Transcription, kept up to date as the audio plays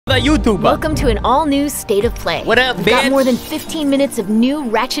the YouTuber. Welcome to an all-new State of Play. What up, We've bitch? got more than 15 minutes of new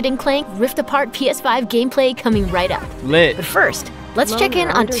Ratchet & Clank Rift Apart PS5 gameplay coming right up. Lit. But first, let's check in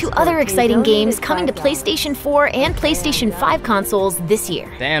on 2 other exciting games coming to PlayStation 4 and PlayStation 5 consoles this year.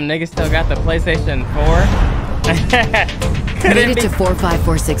 Damn, niggas still got the PlayStation 4. Made it to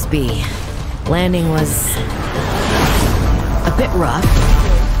 4546B. Landing was a bit rough,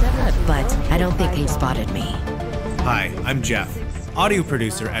 but I don't think he spotted me. Hi, I'm Jeff, audio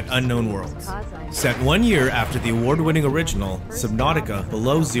producer at Unknown Worlds. Set 1 year after the award-winning original, Subnautica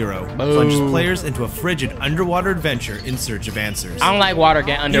Below Zero plunges players into a frigid underwater adventure in search of answers. I don't like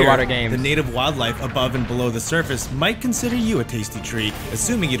underwater Here, games. The native wildlife above and below the surface might consider you a tasty treat,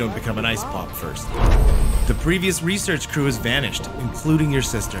 assuming you don't become an ice pop first. The previous research crew has vanished, including your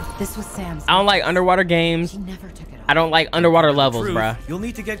sister. This was Sam's. I don't like underwater games. He never took it off. I don't like underwater levels, bruh. You'll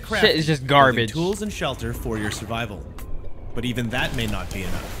need to get crafty, Shit is just garbage. building tools and shelter for your survival. But even that may not be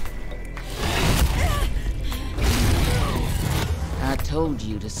enough. I told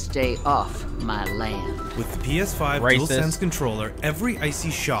you to stay off my land. With the PS5 Racist. DualSense controller, every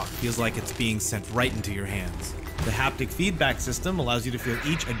icy shock feels like it's being sent right into your hands. The haptic feedback system allows you to feel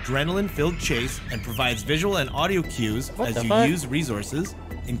each adrenaline-filled chase and provides visual and audio cues as you use resources,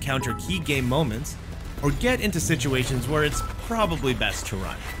 encounter key game moments, or get into situations where it's probably best to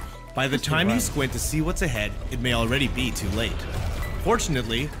run. By the time you squint to see what's ahead, it may already be too late.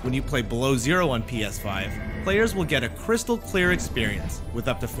 Fortunately, when you play Below Zero on PS5, players will get a crystal clear experience with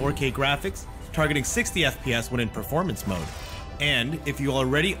up to 4K graphics, targeting 60 FPS when in performance mode. And if you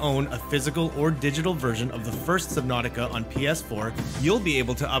already own a physical or digital version of the first Subnautica on PS4, you'll be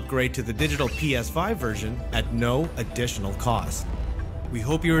able to upgrade to the digital PS5 version at no additional cost. We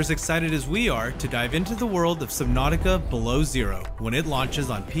hope you're as excited as we are to dive into the world of Subnautica Below Zero when it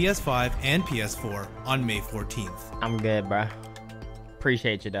launches on PS5 and PS4 on May 14th. I'm good, bruh.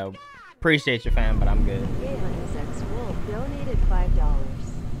 Appreciate you, though. Appreciate you, fam, but I'm good. X Wolf donated $5.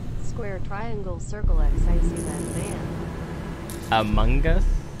 Square, triangle, circle, X, I see that man. Among Us?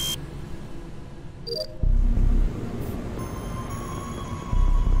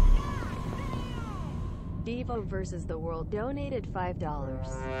 Devo versus the world donated $5.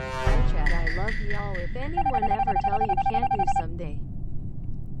 Hi chat, I love y'all. If anyone ever tell you can't do someday.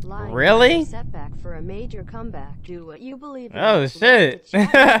 Lying Really? Setback for a major comeback. Do what you believe in. Oh, shit.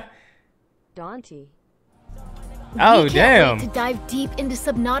 Dante. Oh, We can't damn. wait to dive deep into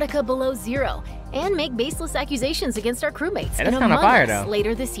Subnautica Below Zero and make baseless accusations against our crewmates Hey, in that's kinda Among fire, Us though.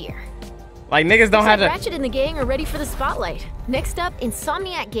 later this year. Like, niggas don't have to... Ratchet and the gang are ready for the spotlight. Next up,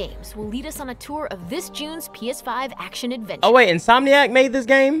 Insomniac Games will lead us on a tour of this June's PS5 action adventure. Oh, wait, Insomniac made this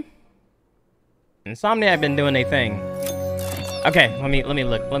game? Insomniac been doing their thing. Okay, let me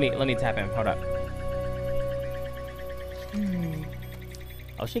look. Let me tap in. Hold up.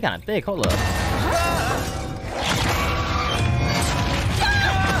 Oh, she kinda thick. Hold up.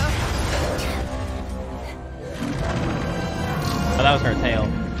 Oh, that was her tail.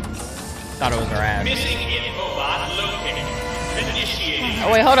 Thought it was her ass. Missing infobot located. Initiating.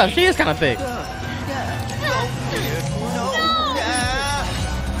 Oh wait, hold up. She is kind of thick.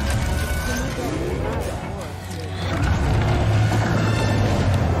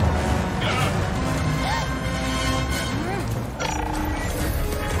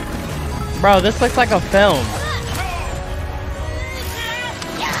 Bro, this looks like a film.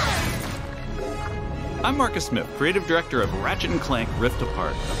 I'm Marcus Smith, creative director of Ratchet & Clank Rift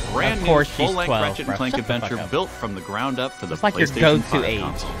Apart, a brand Of new course she's full-length 12, Ratchet bro. & Clank Shut the fuck adventure up. built from the ground up for the It's like your PlayStation go-to 5 age.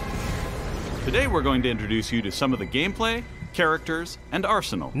 console. Today we're going to introduce you to some of the gameplay, characters, and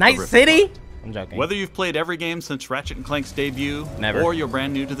arsenal of Night Rift City? Apart. I'm joking. Whether you've played every game since Ratchet & Clank's debut, Never. or you're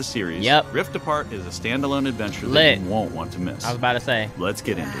brand new to the series, Yep. Rift Apart is a standalone adventure Lit. that you won't want to miss. I was about to say. Let's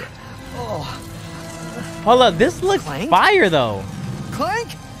get into it. Hold up, this looks Clank? fire though. Clank?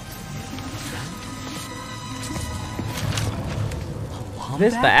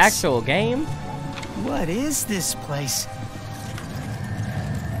 This the actual game? What is this place?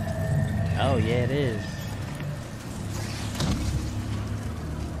 Oh yeah, it is.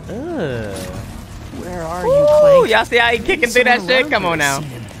 Ugh. Where are you, Ooh, Clank? y'all see how he kicking through that Someone shit? Come on now. around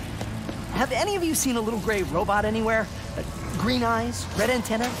here has seen him. Have any of you seen a little gray robot anywhere? Green eyes, red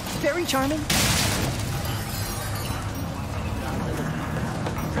antenna, very charming.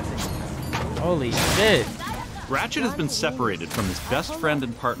 Holy shit. Ratchet has been separated from his best friend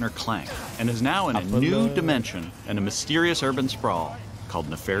and partner Clank, and is now in a new dimension in a mysterious urban sprawl called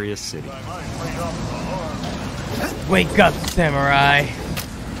Nefarious City. Wake up, samurai.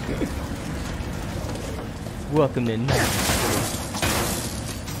 Welcome to Nefarious.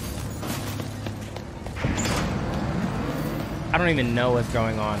 I don't even know what's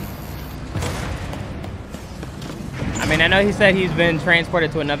going on. I mean, I know he said he's been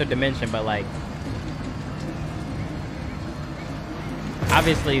transported to another dimension, but like,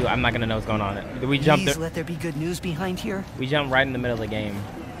 obviously, I'm not gonna know what's going on. We jumped. Please let there be good news behind here. We jumped right in the middle of the game.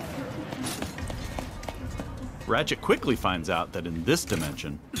 Ratchet quickly finds out that in this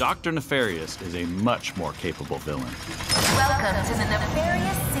dimension, Dr. Nefarious is a much more capable villain. Welcome to the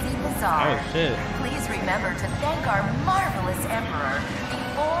Nefarious City Bazaar. Oh shit. Please remember to thank our marvelous Emperor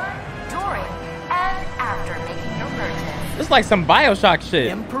before, during, and after making your purchase. It's like some Bioshock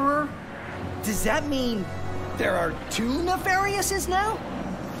shit. Emperor? Does that mean there are 2 Nefariouses now?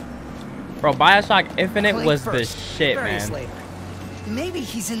 Bro, Bioshock Infinite Clank was first, the shit, Nefarious man. later. Maybe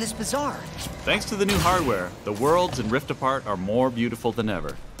he's in this bazaar. Thanks to the new hardware, the worlds in Rift Apart are more beautiful than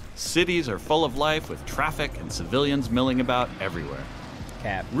ever. Cities are full of life with traffic and civilians milling about everywhere.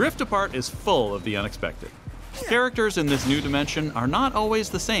 Cap. Rift Apart is full of the unexpected. Characters in this new dimension are not always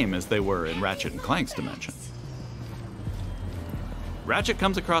the same as they were in Ratchet and Clank's dimension. Ratchet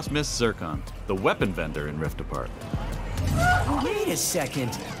comes across Miss Zircon, the weapon vendor in Rift Apart. Wait a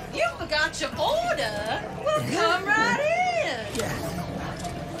second. You forgot your order? Well, come right in.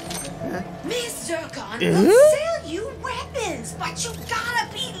 Miss Zircon will sell you weapons, but you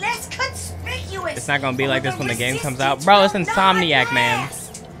gotta be less conspicuous. It's not gonna be like this when the game comes out. Bro, it's Insomniac, man.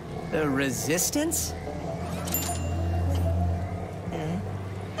 The Resistance?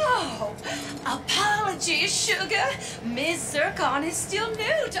 Oh, apologies, sugar. Miss Zircon is still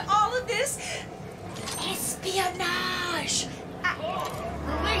new to all of this espionage.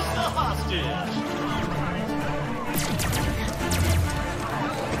 Release the hostage.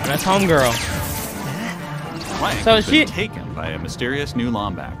 That's homegirl. Clank So has she been taken by a mysterious new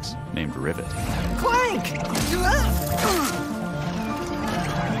Lombax named Rivet. Clank!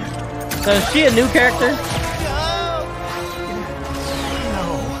 So is she a new character?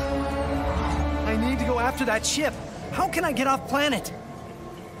 No. I need to go after that ship. How can I get off planet?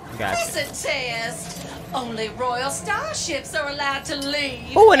 Gotcha. Listen, Test. Only royal starships are allowed to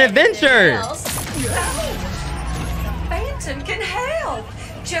leave. Oh, an adventure! Else, no. Phantom can help.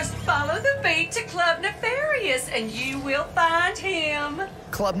 Just follow the beat to Club Nefarious and you will find him.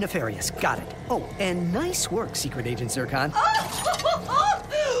 Club Nefarious, got it. Oh, and nice work, Secret Agent Zircon. Oh,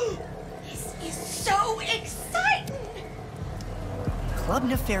 this is so exciting. Club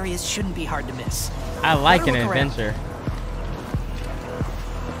Nefarious shouldn't be hard to miss. I like an Better look around. adventure.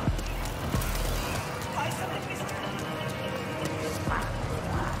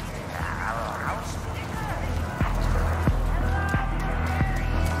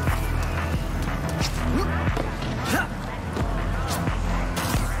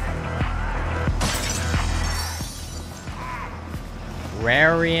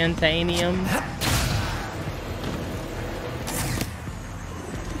 Rariantanium.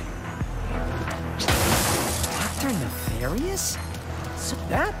 Dr. Nefarious? So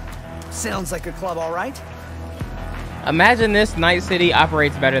that sounds like a club, all right. Imagine this Night City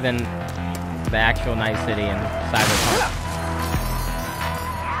operates better than the actual Night City in Cyberpunk.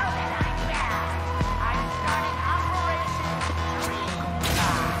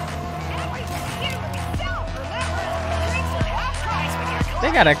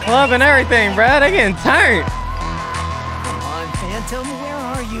 They got a club and everything, bro. They getting turned. Come on, Phantom, where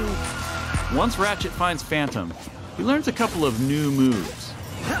are you? Once Ratchet finds Phantom, he learns a couple of new moves.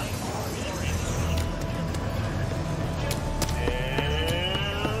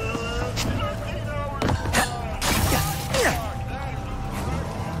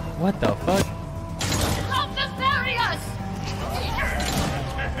 What the fuck?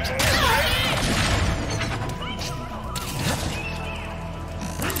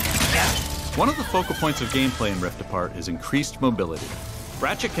 One of the focal points of gameplay in Rift Apart is increased mobility.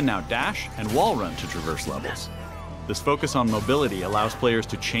 Ratchet can now dash and wall run to traverse levels. This focus on mobility allows players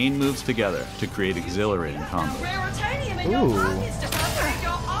to chain moves together to create exhilarating combos. Ooh. Now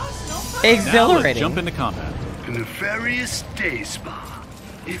let's Exhilarating. jump into combat. The Nefarious Day Spa.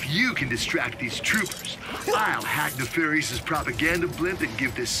 If you can distract these troopers, I'll hack Nefarious's propaganda blimp and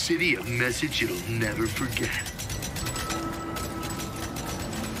give this city a message it'll never forget.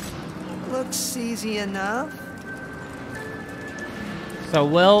 Looks easy enough.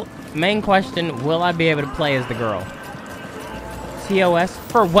 So main question, will I be able to play as the girl? TOS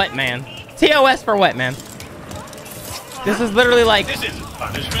for what, man? TOS for what, man? This is literally like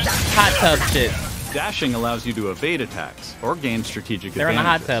hot tub shit. Dashing allows you to evade attacks or gain strategic They're in the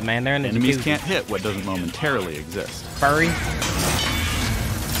hot advantages. tub, man. They're in the Enemies jacuzzi. can't hit what doesn't momentarily exist. Furry.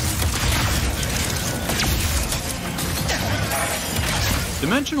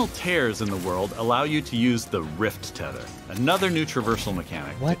 Dimensional tears in the world allow you to use the Rift Tether, another new traversal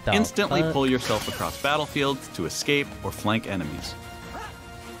mechanic to instantly pull yourself across battlefields to escape or flank enemies.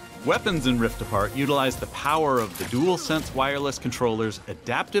 Weapons in Rift Apart utilize the power of the DualSense wireless controller's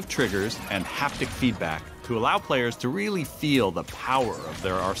adaptive triggers and haptic feedback to allow players to really feel the power of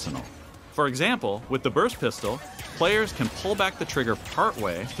their arsenal. For example, with the burst pistol, players can pull back the trigger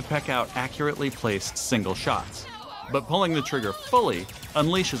partway to peck out accurately placed single shots. But pulling the trigger fully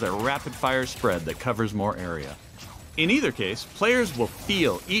unleashes a rapid-fire spread that covers more area. In either case, players will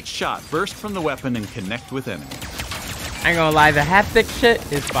feel each shot burst from the weapon and connect with enemies. I ain't gonna lie, the haptic shit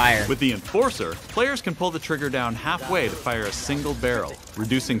is fire. With the Enforcer, players can pull the trigger down halfway to fire a single barrel,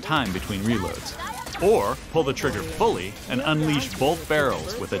 reducing time between reloads. Or pull the trigger fully and unleash both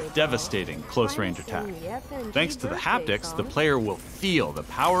barrels with a devastating close-range attack. Thanks to the haptics, the player will feel the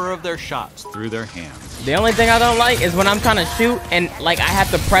power of their shots through their hands. The only thing I don't like is when I'm trying to shoot and like I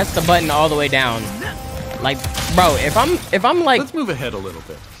have to press the button all the way down. Like, bro, if I'm like, let's move ahead a little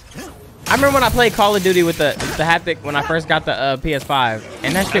bit. I remember when I played Call of Duty with the haptic when I first got the PS5,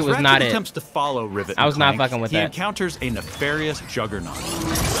 and that shit was not it. Attempts to follow Rivet I was not Clank, fucking with he that. encounters a nefarious juggernaut.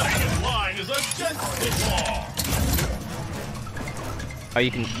 Oh,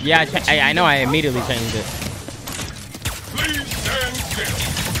 you can. Yeah, I know. I immediately changed it. Please stand still.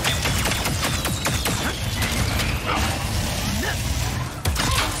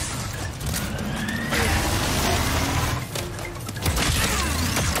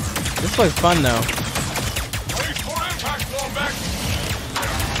 This looks fun though.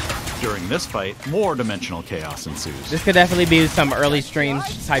 During this fight, more dimensional chaos ensues. This could definitely be some early stream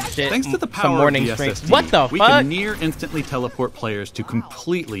type shit. Thanks to the some power morning of the streams. SSD, What the we fuck? can near instantly teleport players to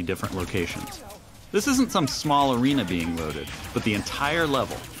completely different locations. This isn't some small arena being loaded, but the entire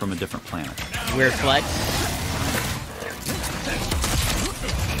level from a different planet. Weird flex.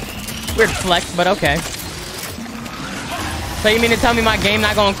 Weird flex, but okay. So you mean to tell me my game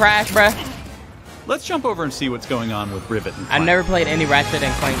not gonna crash, bruh? Let's jump over and see what's going on with Rivet and Clank. I've never played any Ratchet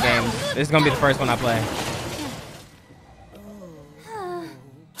and Clank games. This is gonna be the first one I play.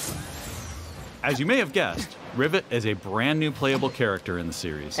 As you may have guessed, Rivet is a brand new playable character in the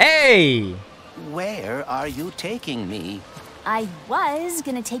series. Hey! Where are you taking me? I was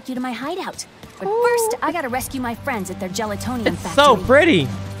gonna take you to my hideout. But first, I gotta rescue my friends at their gelatonium factory. So pretty!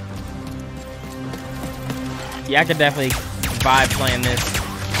 Yeah, I could definitely vibe playing this.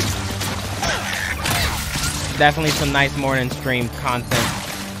 Definitely some nice morning stream content.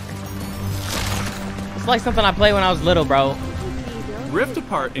 It's like something I played when I was little, bro. Rift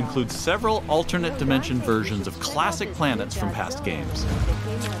Apart includes several alternate dimension versions of classic planets from past games.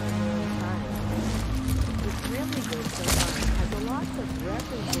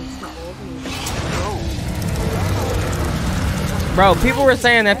 Bro, people were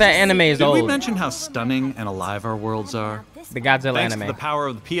saying that anime is old. Did we mention how stunning and alive our worlds are? The Godzilla Thanks anime. to the power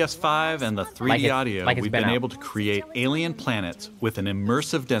of the PS5 and the 3D audio, we've been able to create alien planets with an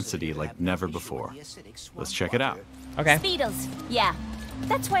immersive density like never before. Let's check it out. Okay. Speedos, yeah.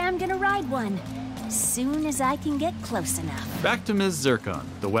 That's why I'm gonna ride one. As soon as I can get close enough. Back to Ms. Zircon,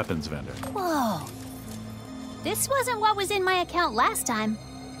 the weapons vendor. Whoa. This wasn't what was in my account last time.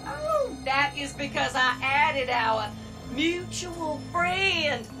 Oh, that is because I added our mutual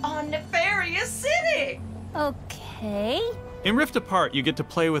friend on Nefarious City. Okay. In Rift Apart, you get to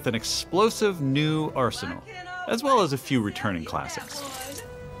play with an explosive new arsenal, as well as a few returning classics.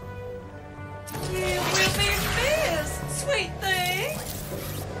 You will be missed, sweet thing.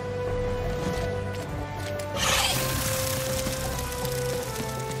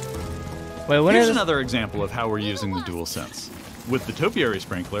 Wait, when Here's is another example of how we're using the DualSense. With the Topiary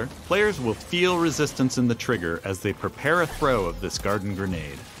Sprinkler, players will feel resistance in the trigger as they prepare a throw of this garden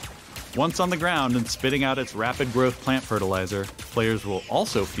grenade. Once on the ground and spitting out its rapid growth plant fertilizer, players will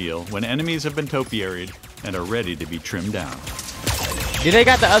also feel when enemies have been topiaried and are ready to be trimmed down. Do they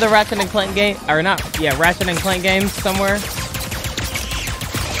got the other Ratchet and Clank game, or not? Yeah, Ratchet and Clank games somewhere.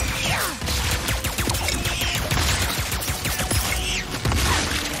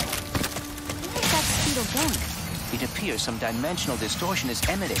 It appears some dimensional distortion is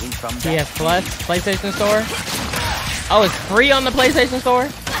emanating from PS Plus, PlayStation Store. Oh, it's free on the PlayStation Store?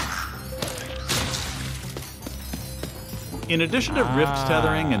 In addition to rift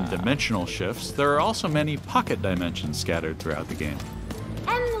tethering and dimensional shifts, there are also many pocket dimensions scattered throughout the game.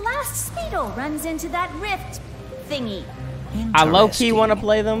 And the last Speedo runs into that rift thingy. I low-key want to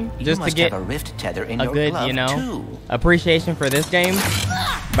play them just to get a rift tether in a your good, glove you know, too. appreciation for this game.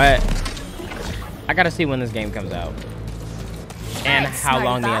 But I gotta see when this game comes out and how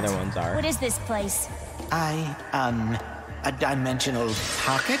long the other ones are. What is this place? A dimensional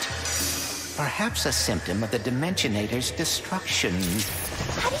pocket? Perhaps a symptom of the Dimensionator's destruction.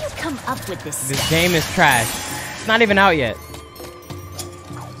 How do you come up with this This stuff? game is trash. It's not even out yet.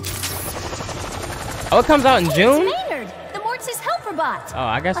 Oh, it comes out in June? It's Maynard, the Mortis helper bot. Oh,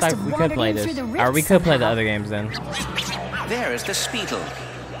 I guess Must have we could wandered play in this. through the Or we rift could play the somehow. other games then. There is the Speedle.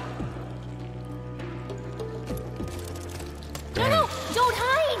 No, don't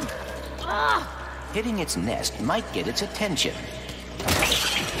hide! Ah! Hitting its nest might get its attention.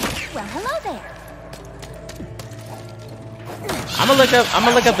 Well, hello there. I'm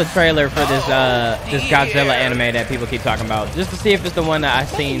gonna look up the trailer for this this Godzilla anime that people keep talking about, just to see if it's the one that I've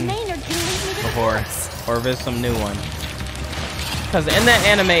seen before, or if it's some new one. Cause in that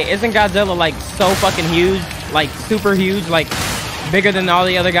anime, isn't Godzilla like so fucking huge, like super huge, like bigger than all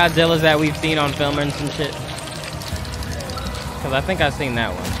the other Godzillas that we've seen on film and some shit? Cause I think I've seen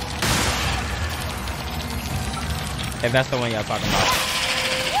that one. If that's the one y'all talking about.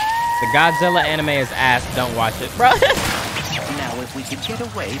 The Godzilla anime is ass. Don't watch it, bro. Now, if we could get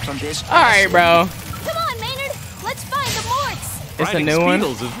away from this. All right, bro. Come on, Maynard. Let's find the Morts. It's Riding a new one.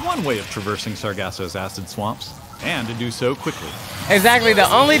 Speedles is one way of traversing Sargasso's acid swamps, and to do so quickly. Exactly. The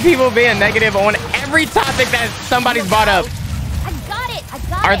only people being negative on every topic that somebody's brought up I got it.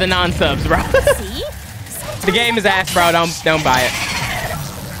 are the non-subs, bro. See? The game is ass, bro. Don't buy it.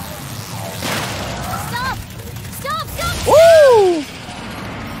 Stop! Woo!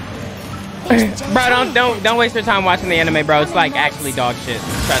 Bro, don't waste your time watching the anime, bro. It's like actually dog shit.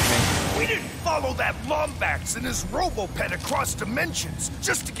 Trust me. We didn't follow that Lombax and his Robopet across dimensions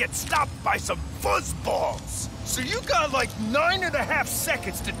just to get stopped by some fuzzballs. So you got like 9.5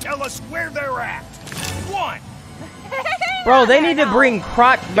 seconds to tell us where they're at. 1. Bro, they need to bring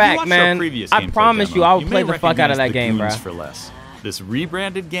Croc back, Watch man. our previous I gameplay promise demo, you, I'll may play the fuck out of that recognize game, the bro. goons for less. This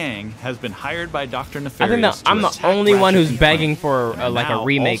rebranded gang has been hired by Dr. I Nefarious. think I'm the only one who's begging for like a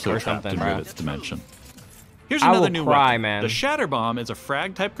remake or something, bro. Its dimension. Here's I another will new cry, weapon. man. The Shatter Bomb is a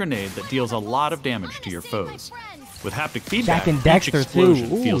frag-type grenade that deals a lot of damage to your foes. With haptic feedback, Jack and Dexter each explosion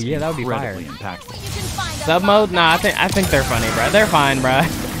too. Ooh, feels yeah, that would be fire. incredibly impactful. Sub mode? Nah, I think they're funny, bro. They're fine, bro.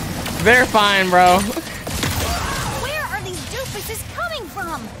 They're fine, bro. Where are these doofuses coming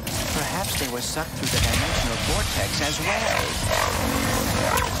from? Perhaps they were sucked through the dimensional vortex as well.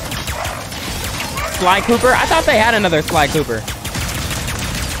 Sly Cooper? I thought they had another Sly Cooper.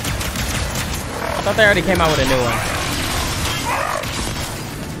 I thought they already came out with a new one.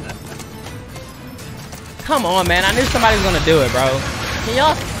 Come on, man. I knew somebody was gonna do it, bro. Can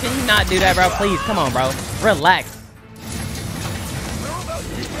you not do that, bro? Please, come on, bro. Relax.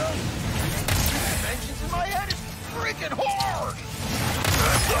 Dimensions in my head is freaking hard.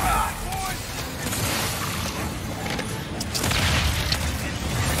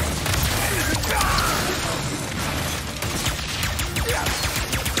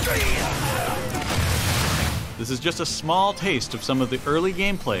 This is just a small taste of some of the early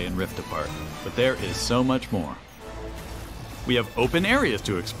gameplay in Rift Apart, but there is so much more. We have open areas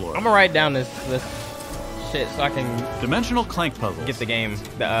to explore. I'm gonna write down this shit so I can dimensional clank puzzles. Get the game.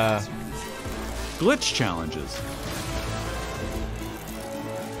 Glitch challenges.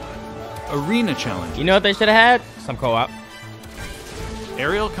 Arena challenges. You know what they should have had? Some co-op.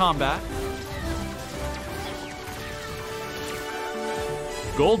 Aerial combat.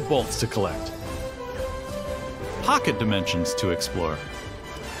 Gold bolts to collect. Pocket dimensions to explore.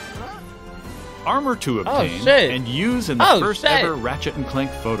 Armor to obtain and use in the first ever Ratchet and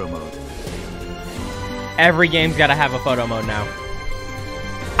Clank photo mode. Every game's gotta have a photo mode now.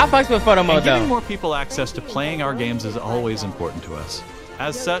 I fucks with photo mode Giving though. more people access to playing our games is always important to us.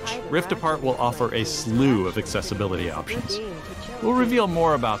 As such, Rift Apart will offer a slew of accessibility options. We'll reveal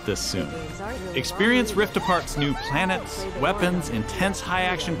more about this soon. Experience Rift Apart's new planets, weapons, intense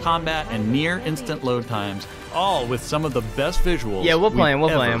high-action combat, and near-instant load times, all with some of the best visuals we'll play we've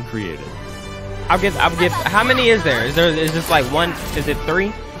them. ever created. I'll get. How many is there? Is this like one? Is it 3?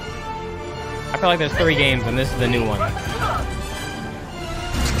 I feel like there's 3 games, and this is the new one.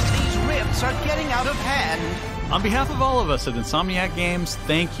 These rifts are getting out of hand. On behalf of all of us at Insomniac Games,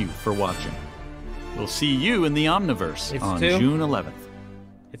 thank you for watching. We'll see you in the Omniverse It's on 2? June 11th.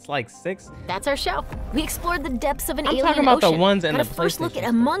 It's like 6. That's our show. We explored the depths of an I'm alien talking about the ocean. ones in Got the a first look PlayStation at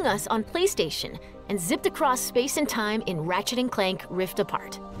Among Us on PlayStation, and zipped across space and time in Ratchet and Clank Rift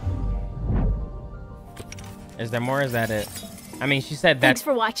Apart. Is there more? Is that it? I mean, she said that. Thanks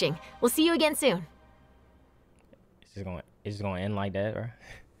for watching. We'll see you again soon. It's just gonna end like that, bro.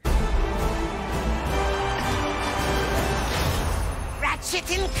 Ratchet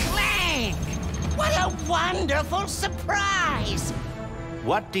and Clank! What a wonderful surprise!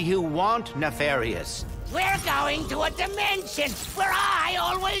 What do you want, Nefarious? We're going to a dimension where I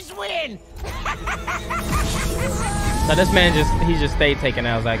always win. So this man he just stayed taking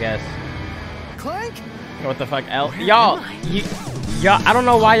L's, I guess. Clank? What the fuck, y'all, I don't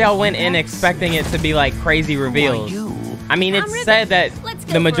know why y'all went in expecting it to be like crazy reveals. I mean, it said that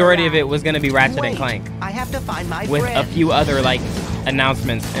the majority of it was gonna be Ratchet and Clank. I have to find my with friend. a few other like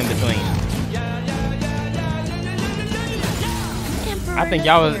announcements in between. I think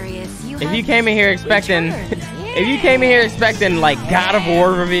y'all was. If you came in here expecting, like God of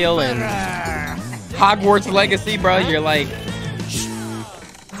War reveal and Hogwarts Legacy, bro, you're like.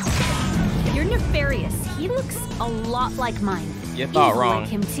 You're nefarious. He looks a lot like mine. You thought wrong. Like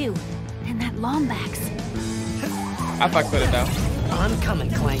him too. And that Lombax. I fucked with it though. I'm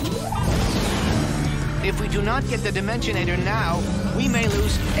coming, Clank. If we do not get the Dimensionator now, we may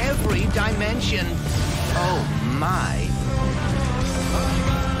lose every dimension. Oh my.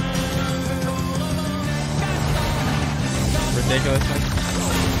 Ridiculous.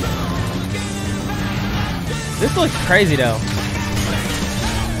 This looks crazy though.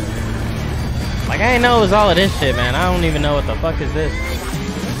 Like I didn't know it was all of this shit, man. I don't even know what the fuck is this.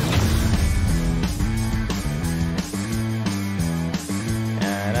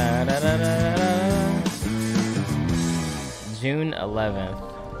 June 11th.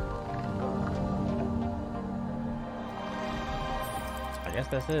 I guess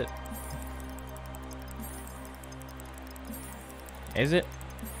that's it. Is it?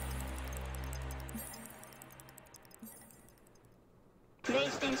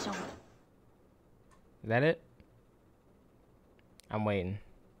 PlayStation. Is that it? I'm waiting.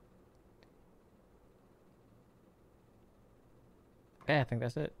 Okay, I think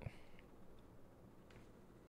that's it.